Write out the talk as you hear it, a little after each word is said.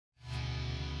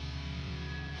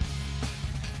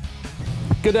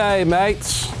Good day,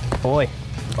 mates. Oi.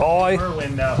 Oi.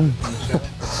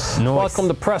 Welcome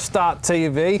to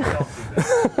Press.TV.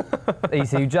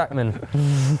 ECU Jackman.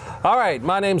 All right,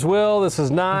 my name's Will. This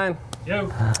is Nine. Yo.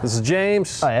 This is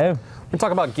James. Hi. We're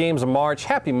talking about games of March.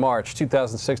 Happy March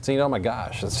 2016. Oh my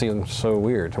gosh, it seems so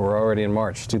weird. We're already in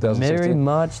March 2016. Merry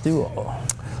March to all.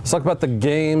 Let's talk about the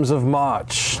games of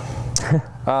March.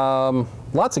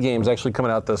 Lots of games actually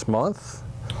coming out this month.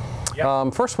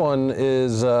 Yep. First one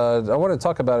is I want to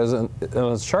talk about is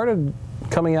Uncharted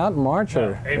coming out in March? No,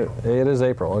 or April. It is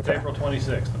April. Okay. It's April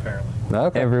 26th, apparently.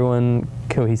 Okay. Everyone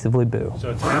cohesively boo. So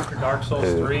it's after Dark Souls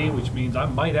 3, which means I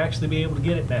might actually be able to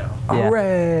get it now. Yeah.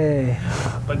 Hooray!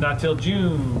 But not till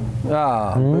June.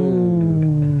 Ah,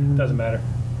 Doesn't matter.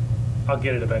 I'll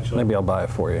get it eventually. maybe I'll buy it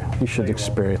for you. You should No, you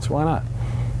experience. Why not?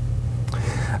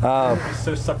 I'm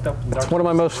so sucked up in Dark It's one of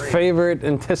my Souls most 3. favorite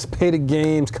anticipated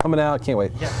games coming out. Can't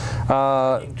wait.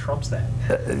 Yeah. Game trumps that.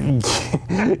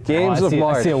 Games of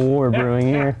March. I see a war brewing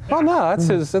here. Oh no,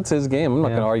 that's his game. I'm not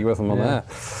going to argue with him on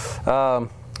that.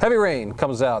 Heavy Rain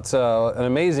comes out. An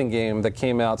amazing game that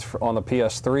came out on the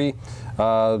PS3.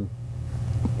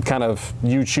 Kind of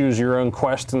you choose your own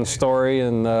quest and story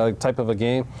and type of a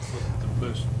game. The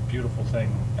most beautiful thing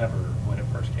ever when it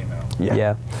first came out.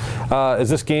 Yeah. Is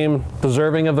this game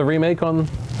deserving of the remake on?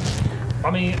 I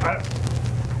mean,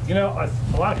 a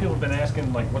lot of people have been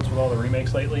asking, like, what's with all the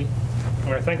remakes lately?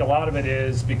 And I think a lot of it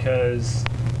is because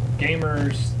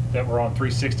gamers that were on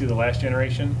 360 the last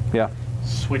generation Yeah.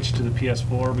 switched to the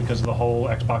PS4 because of the whole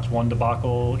Xbox One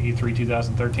debacle, E3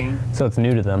 2013. So it's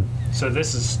new to them. So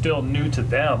this is still new to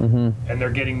them, and they're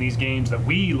getting these games that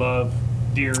we love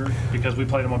dear because we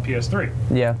played them on PS3.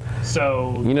 Yeah.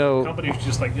 So know- the company's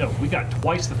just like, we got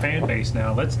twice the fan base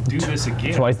now. Let's do this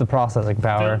again. Twice the processing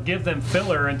power. Give them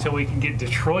filler until we can get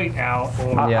Detroit out.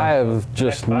 Or I Yeah. have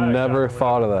just Xbox never out.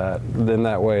 thought of that in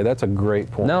that way. That's a great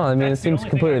point. No, I mean, That's it the seems only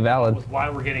completely thing I thought valid. was why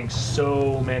we're getting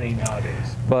so many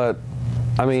nowadays. But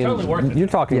I mean, totally worth it. you're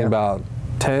talking Yeah. about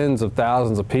tens of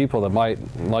thousands of people that might,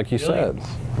 like you said,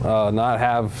 not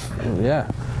have. Yeah,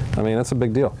 I mean that's a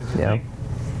big deal. Yeah.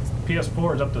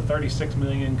 PS4 is up to 36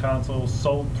 million consoles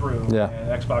sold through, Yeah.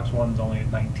 and Xbox One's only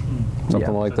at 19.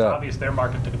 Something Yeah. like So it's that. obvious their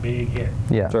market took a big hit.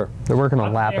 Yeah. Sure. They're working on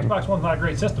The lapping. Xbox One's not a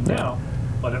great system now,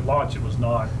 but at launch it was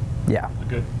not Yeah. a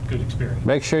good experience.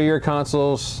 Make sure your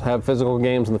consoles have physical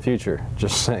games in the future.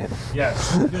 Just saying.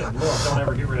 Yes, good Lord, don't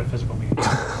ever get rid of physical media.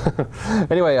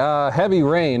 Anyway, Heavy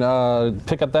Rain.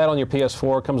 Pick up that on your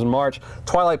PS4. Comes in March.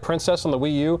 Twilight Princess on the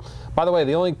Wii U. By the way,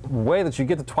 the only way that you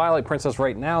get the Twilight Princess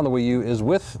right now on the Wii U is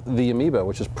with the Amiibo,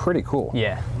 which is pretty cool.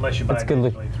 Yeah. Unless you buy That's it good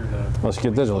digitally through the. Unless you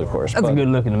get digitally, of course. That's a but good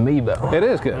looking amiibo. It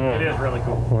is good. It is really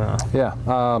cool. Wow.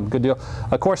 Yeah, good deal.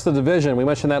 Of course, The Division. We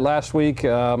mentioned that last week.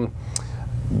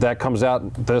 That comes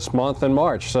out this month in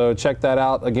March. So check that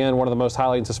out. Again, one of the most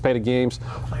highly anticipated games.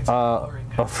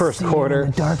 First quarter.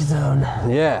 The dark zone.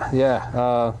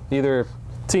 Yeah. Either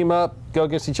team up, go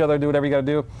against each other, do whatever you got to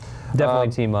do. Definitely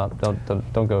team up.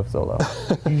 Don't go solo.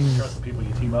 Trust the people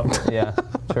you team up with. Yeah.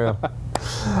 True.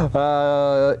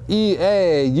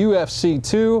 EA UFC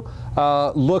 2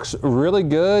 looks really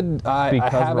good. I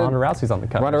Because haven't- Ronda Rousey's on the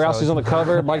cover. Ronda so Rousey's on the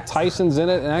cover. Mike Tyson's in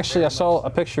it, and actually I saw a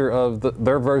picture of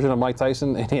their version of Mike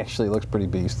Tyson, and he actually looks pretty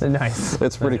beast. Nice.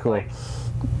 It's pretty cool.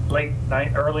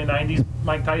 Early 90s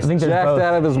Mike Tyson. I think there's Jacked both.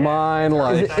 out of his mind,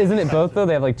 like. Isn't it both though?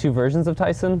 They have like two versions of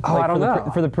Tyson. Oh, like, I don't for the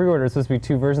know. for the pre-order, it's supposed to be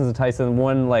two versions of Tyson.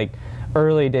 One like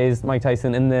early days Mike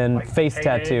Tyson, and then Like face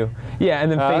heyday? tattoo. Yeah, and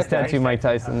then face okay. tattoo Mike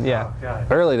Tyson. Yeah. Oh, God.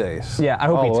 Early days. Yeah. I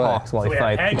hope All he the way. talks while So he we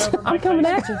have fights. Hangover Mike coming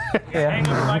Tyson. at you. Yeah.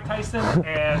 Hangover Mike Tyson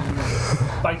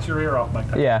and bites your ear off Mike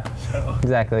Tyson. Yeah. So,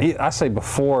 Exactly. I say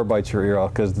before Bite Your Ear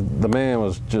Off, because the man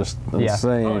was just Yeah.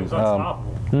 insane. oh, he's unstoppable.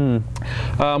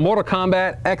 Mortal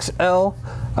Kombat XL.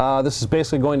 This is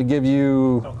basically going to give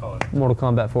you Don't call it. Mortal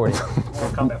Kombat 40. Mortal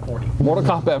Kombat 40. Mortal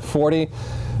Kombat 40.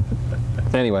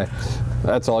 Anyway,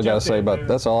 that's all I got to say about.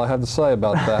 That's all I have to say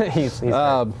about that. He's you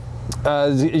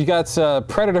got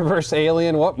Predator vs.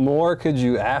 Alien. What more could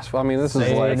you ask for? I mean, this is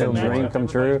Say like a no more. dream come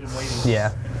true.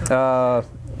 Yeah.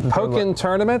 Pokken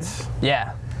tournament.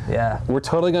 Yeah. Yeah. We're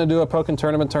totally going to do a Pokken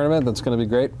tournament. That's going to be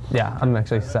great. Yeah. I'm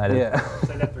actually excited. Yeah.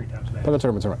 Say that 3 times now. Pokken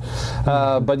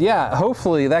tournament. But yeah,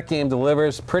 hopefully that game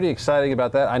delivers. Pretty exciting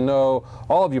about that. I know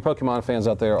all of you Pokemon fans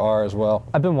out there are as well.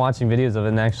 I've been watching videos of it,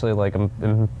 and actually, like, I'm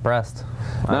impressed.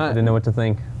 I didn't know what to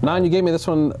think. Nine, you gave me this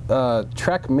one,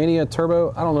 Trackmania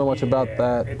Turbo. I don't know much about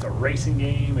that. It's a racing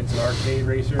game. It's an arcade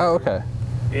racer. Oh, okay.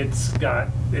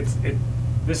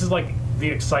 This is like the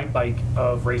Excite Bike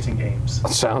of racing games.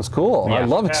 Sounds cool. I Yeah.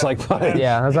 love Excite Bike.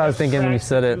 Yeah, that's what I was thinking when you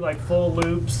said it. Like full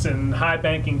loops and high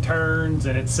banking turns,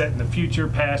 and it's set in the future,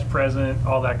 past, present,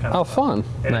 all that kind of stuff. fun.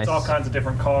 And Nice. it's all kinds of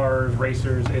different cars,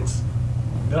 racers. It's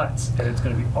nuts, and it's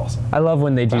going to be awesome. I love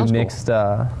when they do Sounds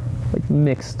cool.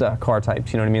 mixed car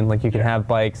types. You know what I mean? Like you can have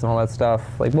bikes and all that stuff.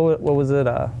 Like what was it?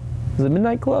 Was it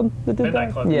Midnight Club that did Midnight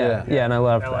that? Club, Yeah, yeah. and I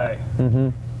loved LA.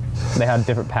 that. They had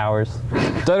different powers.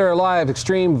 Dead or Alive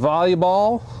Extreme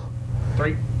Volleyball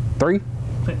 3. 3.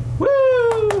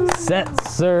 Woo! Set,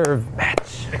 serve,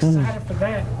 match. Excited for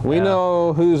that. We Yeah.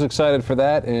 know who's excited for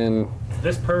that, and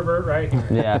This pervert right here.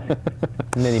 Yeah,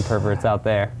 many perverts out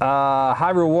there.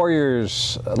 Hyrule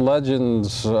Warriors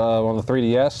Legends on the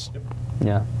 3DS.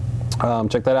 Yeah.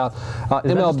 Check that out. Is that just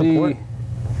a MLB. port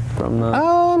from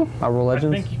Um, Hyrule I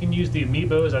Legends. think you can use the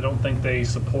amiibos. I don't think they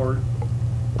support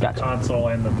the Gotcha. console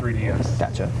and the 3DS.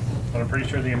 Gotcha. But I'm pretty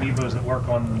sure the amiibos that work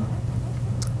on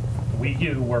the Wii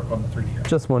U work on the 3DS.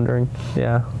 Just wondering.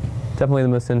 Yeah. Definitely the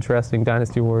most interesting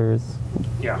Dynasty Warriors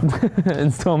Yeah.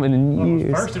 installment in Well,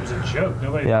 years. first it was a joke.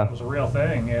 Nobody Yeah. thought it was a real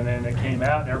thing. And then it came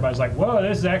out and everybody's like, whoa,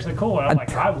 this is actually cool. And I'm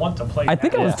like, I want to play I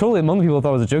think that. I was totally among the people who thought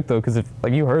it was a joke though, because if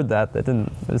like you heard that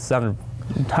it sounded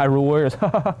Hyrule Warriors.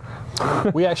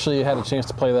 we actually had a chance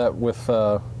to play that with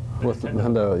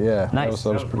Nintendo. Yeah, Nice.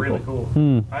 that was pretty really cool.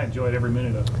 cool. I enjoyed every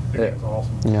minute of it. The Yeah. game was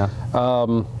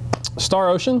awesome. Yeah. Star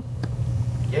Ocean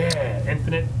Yeah,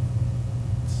 Infinite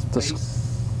Dis- Space.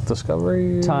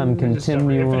 Discovery. Time Discovery,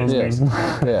 continuum. Infinite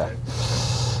Space. Yeah,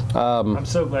 I'm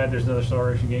so glad there's another Star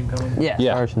Ocean game coming. Yeah.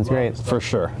 Yeah. Star Ocean's great. for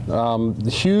sure.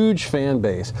 Huge fan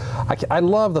base. I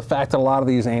love the fact that a lot of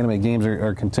these anime games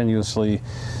are continuously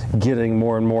getting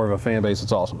more and more of a fan base.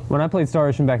 It's awesome. When I played Star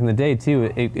Ocean back in the day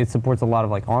too, it supports a lot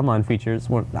of like online features.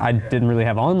 I didn't really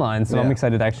have online, so I'm Yeah.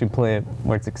 excited to actually play it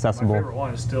where it's My accessible. favorite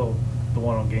one is still the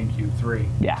one on GameCube 3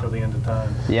 Yeah. till the end of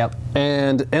time. Yep.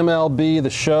 And MLB The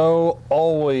Show,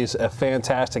 always a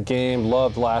fantastic game.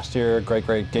 Loved last year.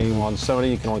 Great game on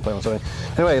Sony. You can only play on Sony.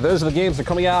 Anyway, those are the games that are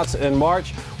coming out in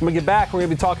March. When we get back, we're going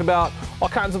to be talking about all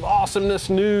kinds of awesomeness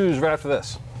news right after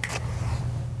this.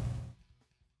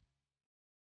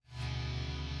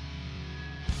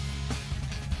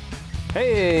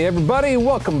 Hey everybody,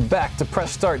 welcome back to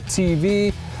Press Start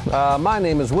TV. My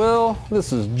name is Will.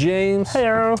 This is James.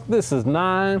 Hello. This is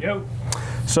Nine. Yo.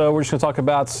 So we're just going to talk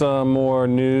about some more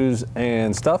news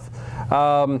and stuff.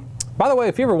 By the way,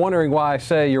 if you're ever wondering why I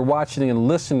say you're watching and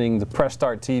listening to Press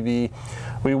Start TV,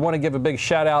 we want to give a big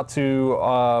shout out to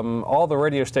all the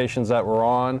radio stations that we're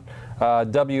on.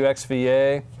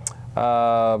 WXVA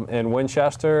in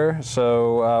Winchester.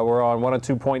 So we're on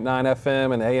 102.9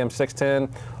 FM and AM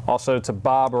 610. Also to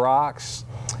Bob Rocks,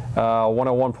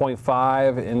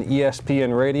 101.5 in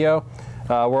ESPN Radio.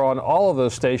 We're on all of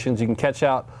those stations. You can catch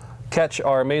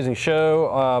our amazing show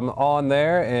on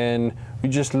there, and we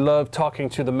just love talking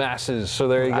to the masses. So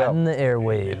there you go. On the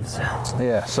airwaves.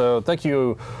 Yeah, so thank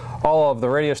you all of the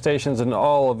radio stations and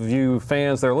all of you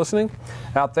fans that are listening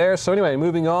out there. So anyway,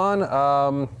 moving on.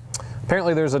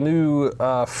 Apparently there's a new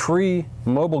free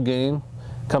mobile game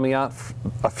coming out,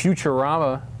 a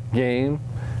Futurama game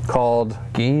called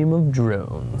Game of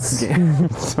Drones.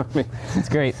 It's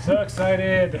great. So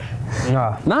excited.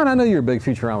 Nine, I know you're a big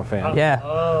Futurama fan. Yeah.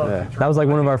 Oh, Yeah. That was like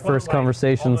one of our I first like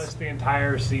conversations. Almost the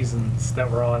entire seasons that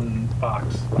were on Fox.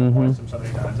 I've watched them so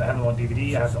many times. I have them on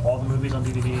DVD. I have all the movies on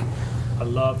DVD. I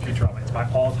love Futurama. It's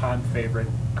my all-time favorite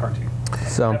cartoon.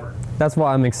 So Ever. that's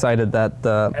why I'm excited that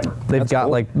they've That's got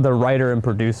cool. like the writer and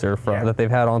producer Yeah. that they've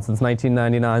had on since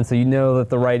 1999. So you know that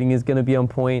the writing is going to be on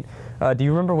point. Do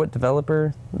you remember what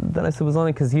developer that I said was on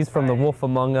it? Because he's from The Wolf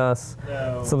Among Us.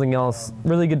 No, Something else.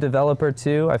 Really good developer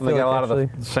too. I feel They got like a lot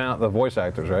actually. of the voice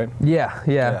actors, right?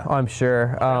 Yeah, I'm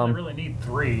sure. they really need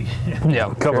three.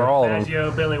 Yeah, Cover sure. all of them. Maggio,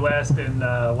 Billy West, and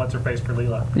what's her face for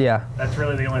Leela. Yeah. That's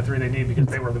really the only three they need because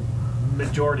they were the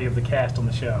majority of the cast on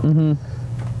the show.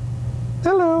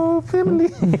 Hello, family.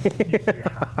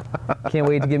 Can't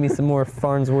wait to give me some more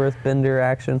Farnsworth Bender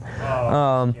action.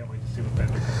 Oh, can't wait to see what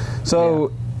Bender does.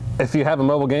 So, if you have a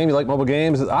mobile game, you like mobile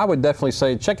games, I would definitely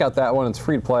say check out that one. It's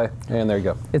free to play, and there you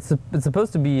go. It's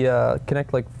supposed to be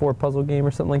Connect like 4 puzzle game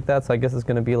or something like that. So I guess it's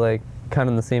going to be like kind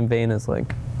of in the same vein as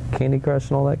like Candy Crush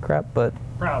and all that crap. But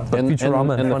Probably.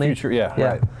 Futurama in the funny? future, yeah, Yeah.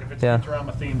 right. If it's Yeah.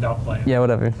 Futurama themed, I'll play it. yeah,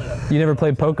 whatever. You never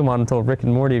played Pokemon until Rick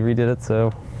and Morty redid it,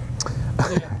 so.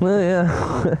 Well,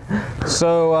 yeah.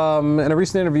 So, in a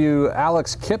recent interview,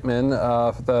 Alex Kipman,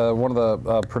 one of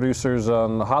the producers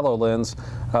on the HoloLens,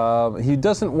 he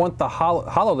doesn't want the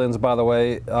HoloLens, by the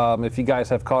way, if you guys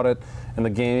have caught it in the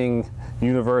gaming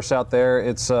universe out there,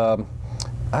 it's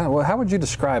how would you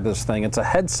describe this thing? It's a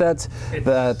headset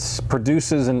that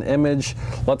produces an image.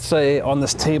 Let's say on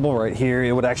this table right here,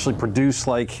 it would actually produce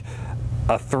like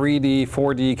a 3D,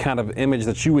 4D kind of image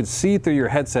that you would see through your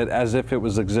headset as if it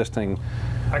was existing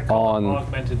on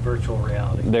augmented virtual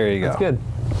reality. There you go. That's good.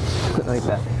 I like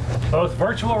that. Both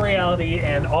virtual reality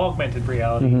and augmented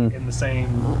reality in the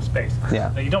same space.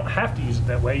 Yeah. Now, you don't have to use it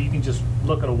that way. You can just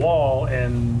look at a wall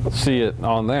and see it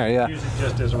on there. Yeah. Use it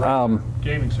just as a regular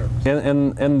gaming service.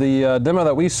 In the demo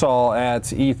that we saw at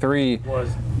E3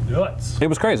 was nuts. It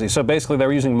was crazy. So basically, they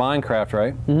were using Minecraft,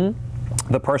 right? Mm-hmm.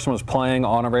 The person was playing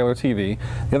on a regular TV.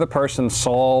 The other person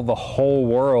saw the whole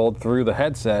world through the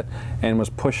headset and was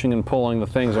pushing and pulling the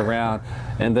things around.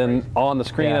 And then on the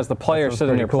screen, as the player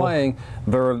sitting there playing,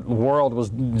 their world was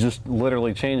just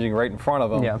literally changing right in front of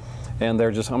them. Yeah. And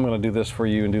they're just, I'm going to do this for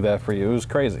you and do that for you. It was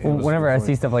crazy. Whenever I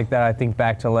see stuff like that, I think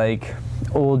back to like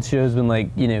old shows when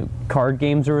like, you know, card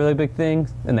games were really big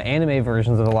things. And the anime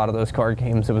versions of a lot of those card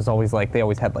games, it was always like, they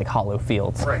always had like hollow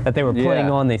fields that they were playing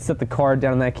on. They set the card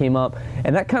down and that came up.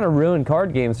 And that kind of ruined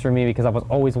card games for me because I was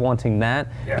always wanting that.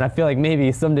 Yeah. And I feel like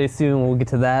maybe someday soon we'll get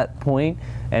to that point.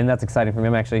 And that's exciting for me.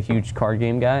 I'm actually a huge card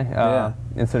game guy.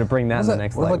 And so to bring that to the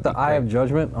next level. Like the Eye of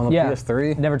Judgment on the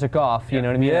PS3? Never took off, you know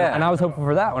what I mean? Yeah. And I was hoping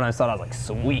for that when I saw it. I was like,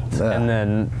 sweet. And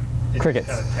then crickets.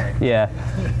 Yeah.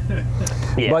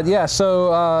 But yeah,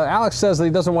 so Alex says that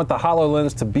he doesn't want the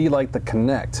HoloLens to be like the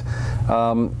Kinect.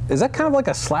 Is that kind of like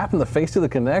a slap in the face to the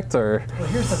Kinect, or? Well,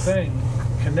 here's the thing.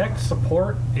 Kinect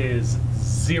support is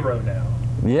 0 now.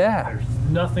 Yeah. There's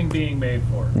nothing being made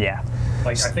for it. Yeah.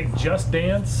 Like, I think Just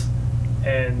Dance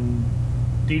and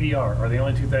DDR are the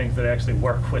only two things that actually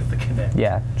work with the Kinect.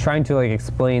 Yeah, trying to like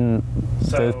explain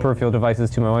those peripheral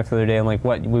devices to my wife the other day and like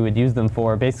what we would use them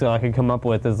for. Basically, all I could come up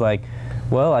with is like,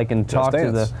 well, I can talk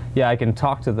to the I can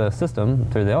talk to the system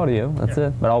through the audio. That's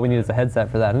it. But all we need is a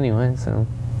headset for that anyway. So.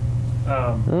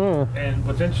 And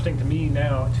what's interesting to me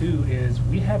now too is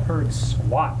we have heard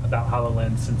squat about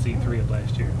HoloLens since E3 of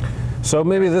last year. So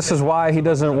maybe this is why he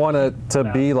doesn't want it to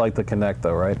be like the Kinect,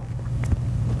 though, right?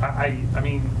 I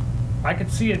mean, I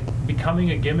could see it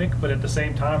becoming a gimmick, but at the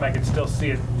same time, I could still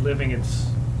see it living its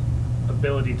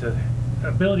ability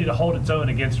to hold its own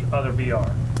against other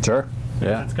VR. Sure.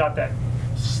 Yeah. It's got that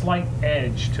slight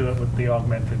edge to it with the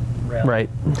augmented reality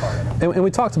part of it. And we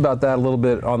talked about that a little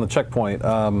bit on the Checkpoint,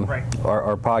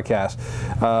 our podcast.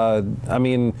 I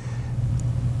mean,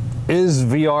 is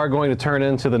VR going to turn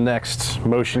into the next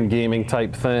motion gaming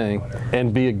type thing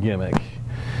and be a gimmick?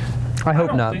 I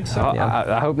hope not. I don't think so.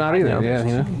 I hope not either.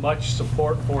 There's too much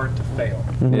support for it to fail.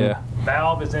 Yeah.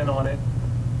 Valve is in on it.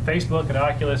 Facebook and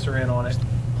Oculus are in on it.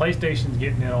 PlayStation's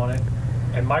getting in on it.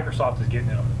 And Microsoft is getting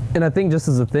in on it. And I think just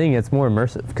as a thing, it's more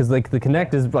immersive because like the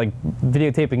Kinect is like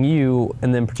videotaping you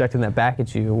and then projecting that back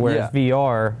at you, whereas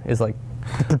VR is like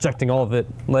projecting all of it,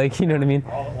 like, you know what I mean?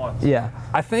 All at once. Yeah.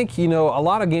 I think, you know, a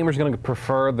lot of gamers are going to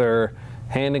prefer their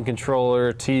hand and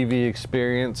controller TV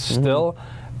experience still,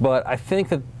 but I think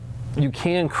that you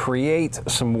can create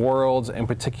some worlds and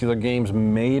particular games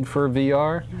made for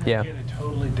VR. You get a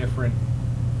totally different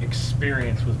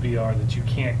experience with VR that you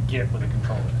can't get with a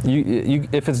controller.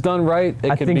 If it's done right, it could be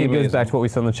amazing. I think it goes back to what we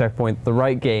said on the Checkpoint. The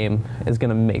right game is going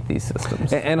to make these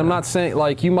systems. And I'm not saying,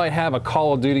 like, you might have a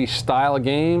Call of Duty style of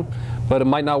game, but it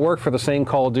might not work for the same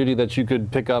Call of Duty that you could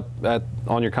pick up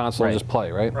on your console and just play,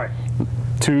 right? Right.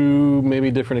 Two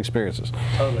maybe different experiences.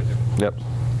 Totally different. Yep.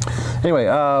 Anyway,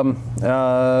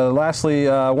 lastly,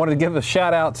 I wanted to give a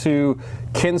shout out to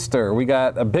Kinster. We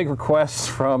got a big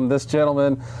request from this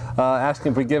gentleman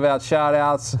asking if we give out shout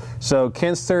outs. So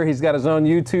Kinster, he's got his own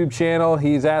YouTube channel.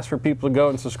 He's asked for people to go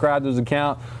and subscribe to his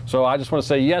account. So I just want to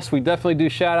say, yes, we definitely do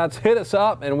shout outs. Hit us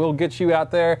up and we'll get you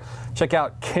out there. Check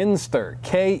out Kinster,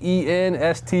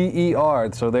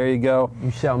 Kenster. So there you go. You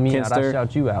shout me out, I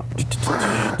shout you out.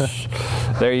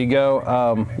 There you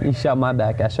go. You shout my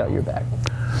back, I shout your back.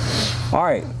 All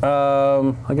right.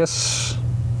 I guess,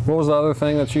 what was the other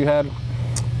thing that you had?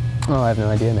 Oh, I have no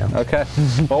idea now. Okay.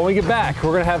 Well, when we get back,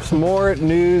 we're going to have some more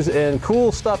news and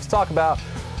cool stuff to talk about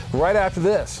right after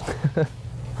this.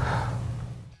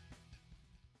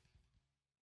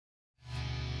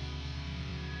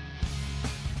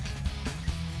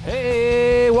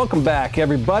 Hey, welcome back,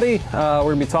 everybody. We're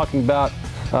going to be talking about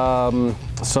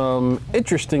some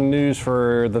interesting news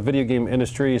for the video game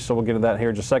industry, so we'll get to that here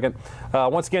in just a second.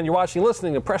 Once again, you're watching and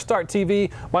listening to Press Start TV.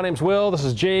 My name's Will. This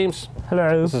is James.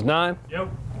 Hello. This is Nine. Yep.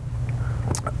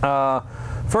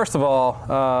 First of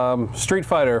all, Street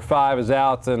Fighter V is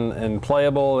out and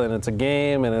playable, and it's a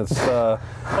game, and it's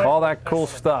all that cool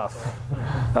stuff.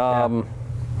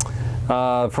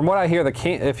 From what I hear,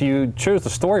 if you chose the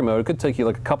story mode, it could take you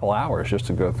like a couple hours just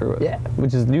to go through it. Yeah,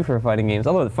 which is new for fighting games.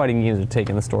 Although the fighting games are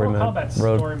taking the story Mortal mode Kombat's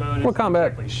road. story mode is Mortal Kombat.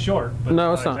 exactly short, but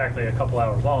No, it's not exactly a couple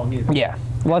hours long either. Yeah.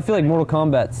 Well, I feel like Mortal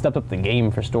Kombat stepped up the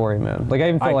game for story mode. Like I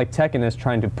even feel like Tekken is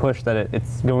trying to push that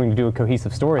it's going to do a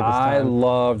cohesive story this time. I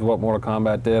loved what Mortal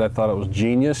Kombat did. I thought it was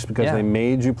genius because they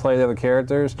made you play the other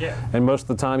characters. Yeah. And most of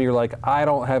the time you're like, I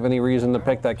don't have any reason to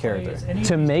pick that character.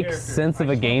 To make sense of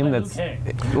a game that's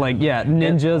like,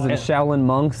 ninjas and Shaolin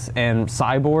monks and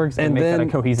cyborgs and make that a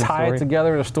cohesive tie story. it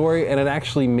together in a story, and it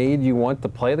actually made you want to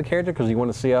play the character because you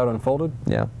want to see how it unfolded.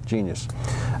 Yeah. Genius.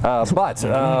 But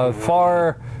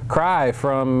Far Cry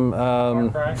from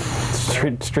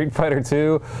Street Fighter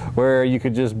 2, where you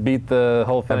could just beat the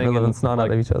whole thing Everyone's in not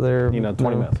out of each other.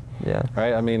 20 minutes. Yeah.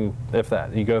 Right? I mean, if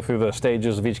that. You go through the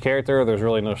stages of each character, there's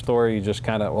really no story. You just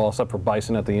kind of, well, except for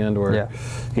Bison at the end where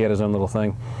he had his own little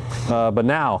thing. But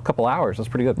now, a couple hours, that's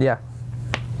pretty good. Yeah.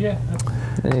 Yeah.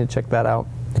 I need to check that out.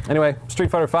 Anyway,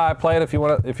 Street Fighter 5, play it if you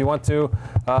want to.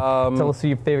 Tell us who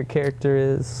your favorite character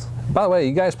is. By the way,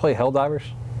 you guys play Helldivers?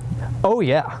 Oh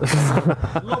yeah.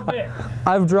 A little bit.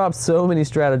 I've dropped so many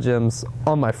stratagems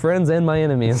on my friends and my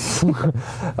enemies.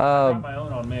 I got my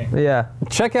own on me. Yeah.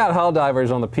 Check out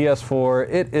Helldivers on the PS4.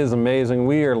 It is amazing.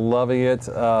 We are loving it.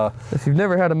 If you've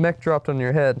never had a mech dropped on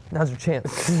your head, now's your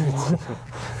chance.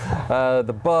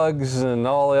 The bugs and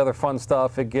all the other fun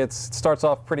stuff, it starts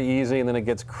off pretty easy and then it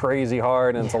gets crazy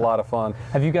hard and it's a lot of fun.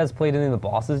 Have you guys played any of the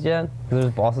bosses yet?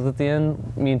 There's bosses at the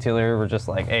end. Me and Taylor were just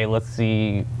like, hey, let's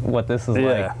see what this is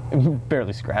like.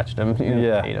 Barely scratched him.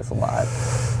 Ate us a lot.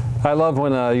 I love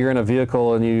when you're in a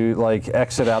vehicle and you like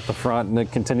exit out the front and it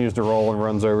continues to roll and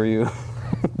runs over you.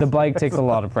 The bike takes a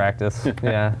lot of practice.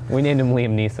 Yeah, we named him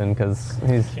Liam Neeson because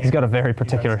he's got a very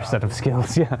particular set of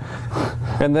skills. Yeah.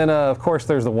 And then of course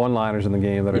there's the one-liners in the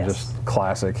game that are just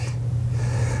classic.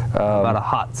 About a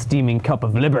hot steaming cup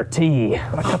of liberty.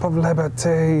 A cup of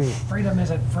liberty. Freedom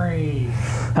isn't free.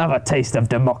 Have a taste of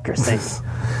democracy.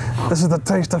 This is the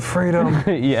taste of freedom.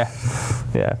 Yeah.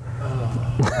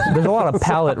 There's a lot of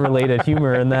palate-related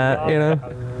humor in that, you know. I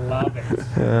love it.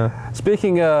 Yeah.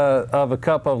 Speaking of a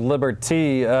cup of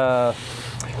liberty,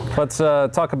 let's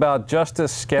talk about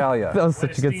Justice Scalia. That was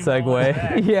such a good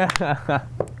segue. Yeah.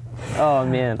 Oh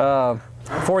man.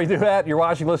 Before you do that, you're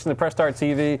watching, listening to Press Start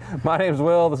TV. My name's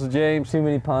Will. This is James. Too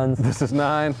many puns. This is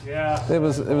 9. Yeah. It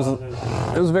was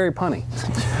very punny.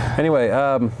 Anyway,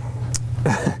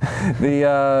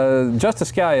 the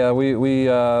Justice Scalia.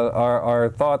 Our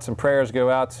thoughts and prayers go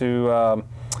out to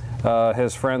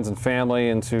his friends and family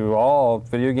and to all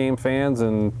video game fans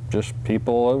and just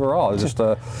people overall. It's just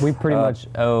we pretty much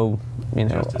owe,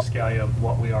 Justice Scalia of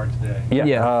what we are today.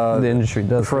 Yeah, the industry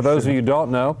does. For those of you who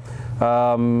don't know,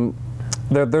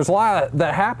 there's a lot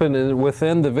that happened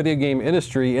within the video game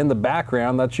industry in the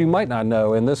background that you might not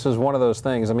know, and this is one of those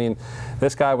things. I mean,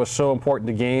 this guy was so important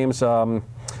to games.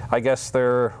 I guess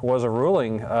there was a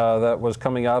ruling that was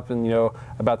coming up, and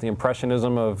about the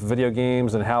impressionism of video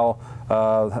games and how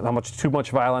too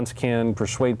much violence can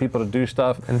persuade people to do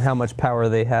stuff, and how much power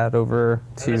they had over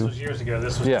to. This was years ago.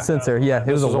 This was censor. Yeah,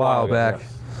 it was a while back.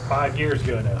 5 years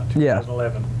ago now.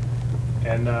 2011.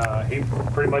 And he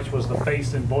pretty much was the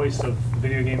face and voice of the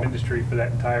video game industry for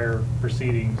that entire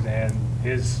proceedings. And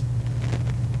his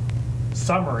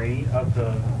summary of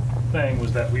the thing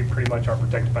was that we pretty much are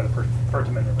protected by the First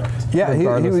Amendment rights. Yeah,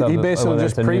 he basically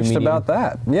just preached about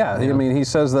that. Yeah, I mean, he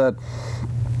says that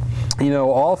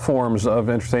all forms of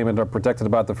entertainment are protected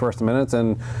about the First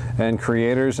Amendment, and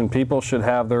creators and people should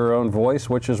have their own voice,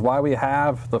 which is why we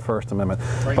have the First Amendment.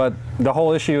 Right. But the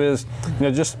whole issue is,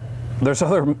 there's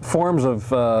other forms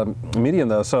of medium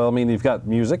though. So I mean, you've got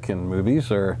music and movies,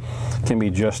 or can be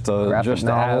just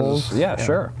novels.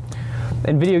 Sure.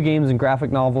 And video games and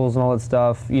graphic novels and all that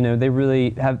stuff, they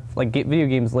really have, like, video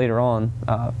games later on,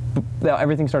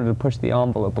 everything started to push the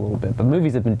envelope a little bit. But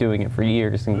movies have been doing it for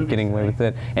years and getting away with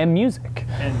it. And music.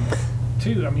 And,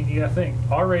 too, I mean, you gotta think,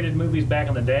 R-rated movies back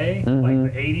in the day,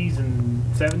 like the 80s and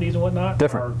 70s and whatnot,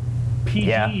 different. Are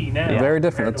PG now. Very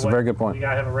different. That's a very good point. You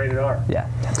gotta have a rated R.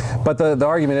 Yeah. But the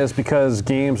argument is because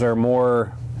games are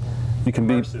more. You can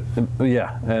immersive.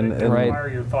 And require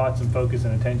your thoughts and focus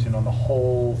and attention on the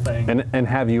whole thing, and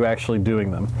have you actually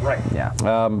doing them. Right. Yeah.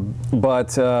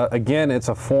 But again, it's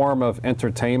a form of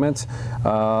entertainment,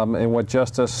 and what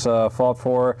Justice fought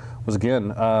for was,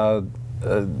 again,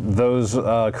 those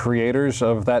creators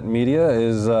of that media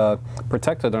is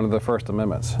protected under the First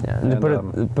Amendment. Yeah. And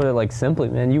to put it like simply,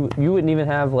 man, you wouldn't even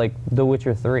have like The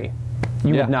Witcher 3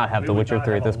 You Yeah. would not have We The would Witcher not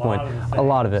 3 at have this point. A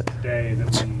lot of it. Today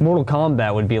that we, Mortal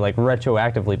Kombat would be like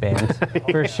retroactively banned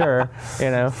for sure.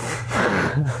 You know,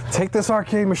 Take this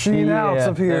arcade machine out yeah,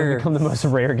 of that would here. become the most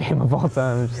rare game of all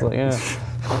time. It's just like, yeah.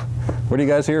 What are you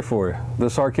guys here for?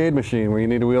 This arcade machine where you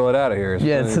need to wheel it out of here.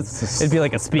 Yeah, it'd be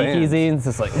like a speakeasy, and it's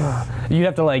just like you'd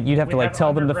have to have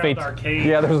tell them the underground fate. arcade,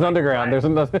 Yeah, there's an underground. There's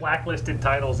another blacklisted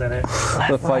titles in it.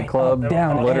 the Fight Club.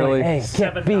 down, literally. hey,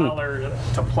 $7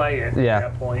 to play it Yeah. at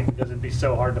that point because it'd be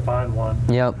so hard to find one.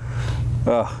 Yep.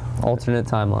 Ugh. Alternate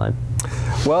timeline.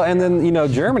 Well, and then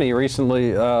Germany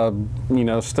recently,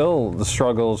 still the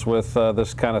struggles with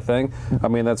this kind of thing. I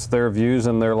mean, that's their views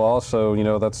and their laws, so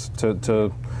that's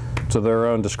to their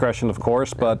own discretion, of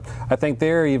course. But I think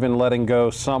they're even letting go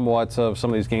somewhat of some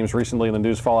of these games. Recently in the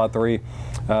news, Fallout 3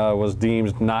 was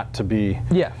deemed not to be.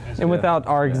 Yeah, and without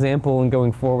our example and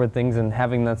going forward things and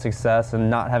having that success and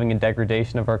not having a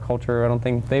degradation of our culture, I don't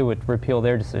think they would repeal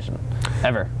their decision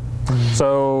ever.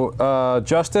 So,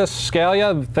 Justice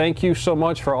Scalia, thank you so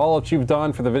much for all that you've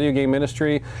done for the video game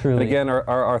industry. Truly. And again,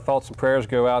 our thoughts and prayers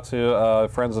go out to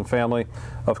friends and family,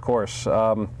 of course.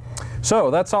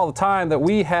 So that's all the time that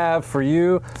we have for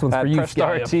you at for you, Press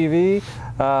Start TV.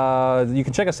 You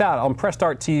can check us out on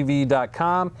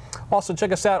PressStartTV.com. Also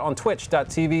check us out on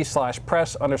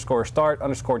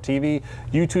Twitch.tv/press_start_TV,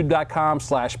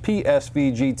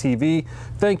 YouTube.com/PSVGTV.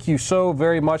 Thank you so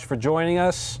very much for joining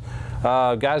us.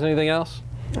 Guys, anything else?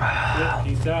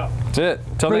 Peace out. That's it.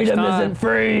 Till next Freedom time. isn't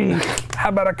free. How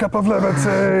about a cup of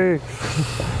liberty?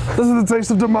 This is the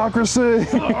taste of democracy.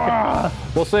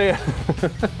 We'll see you.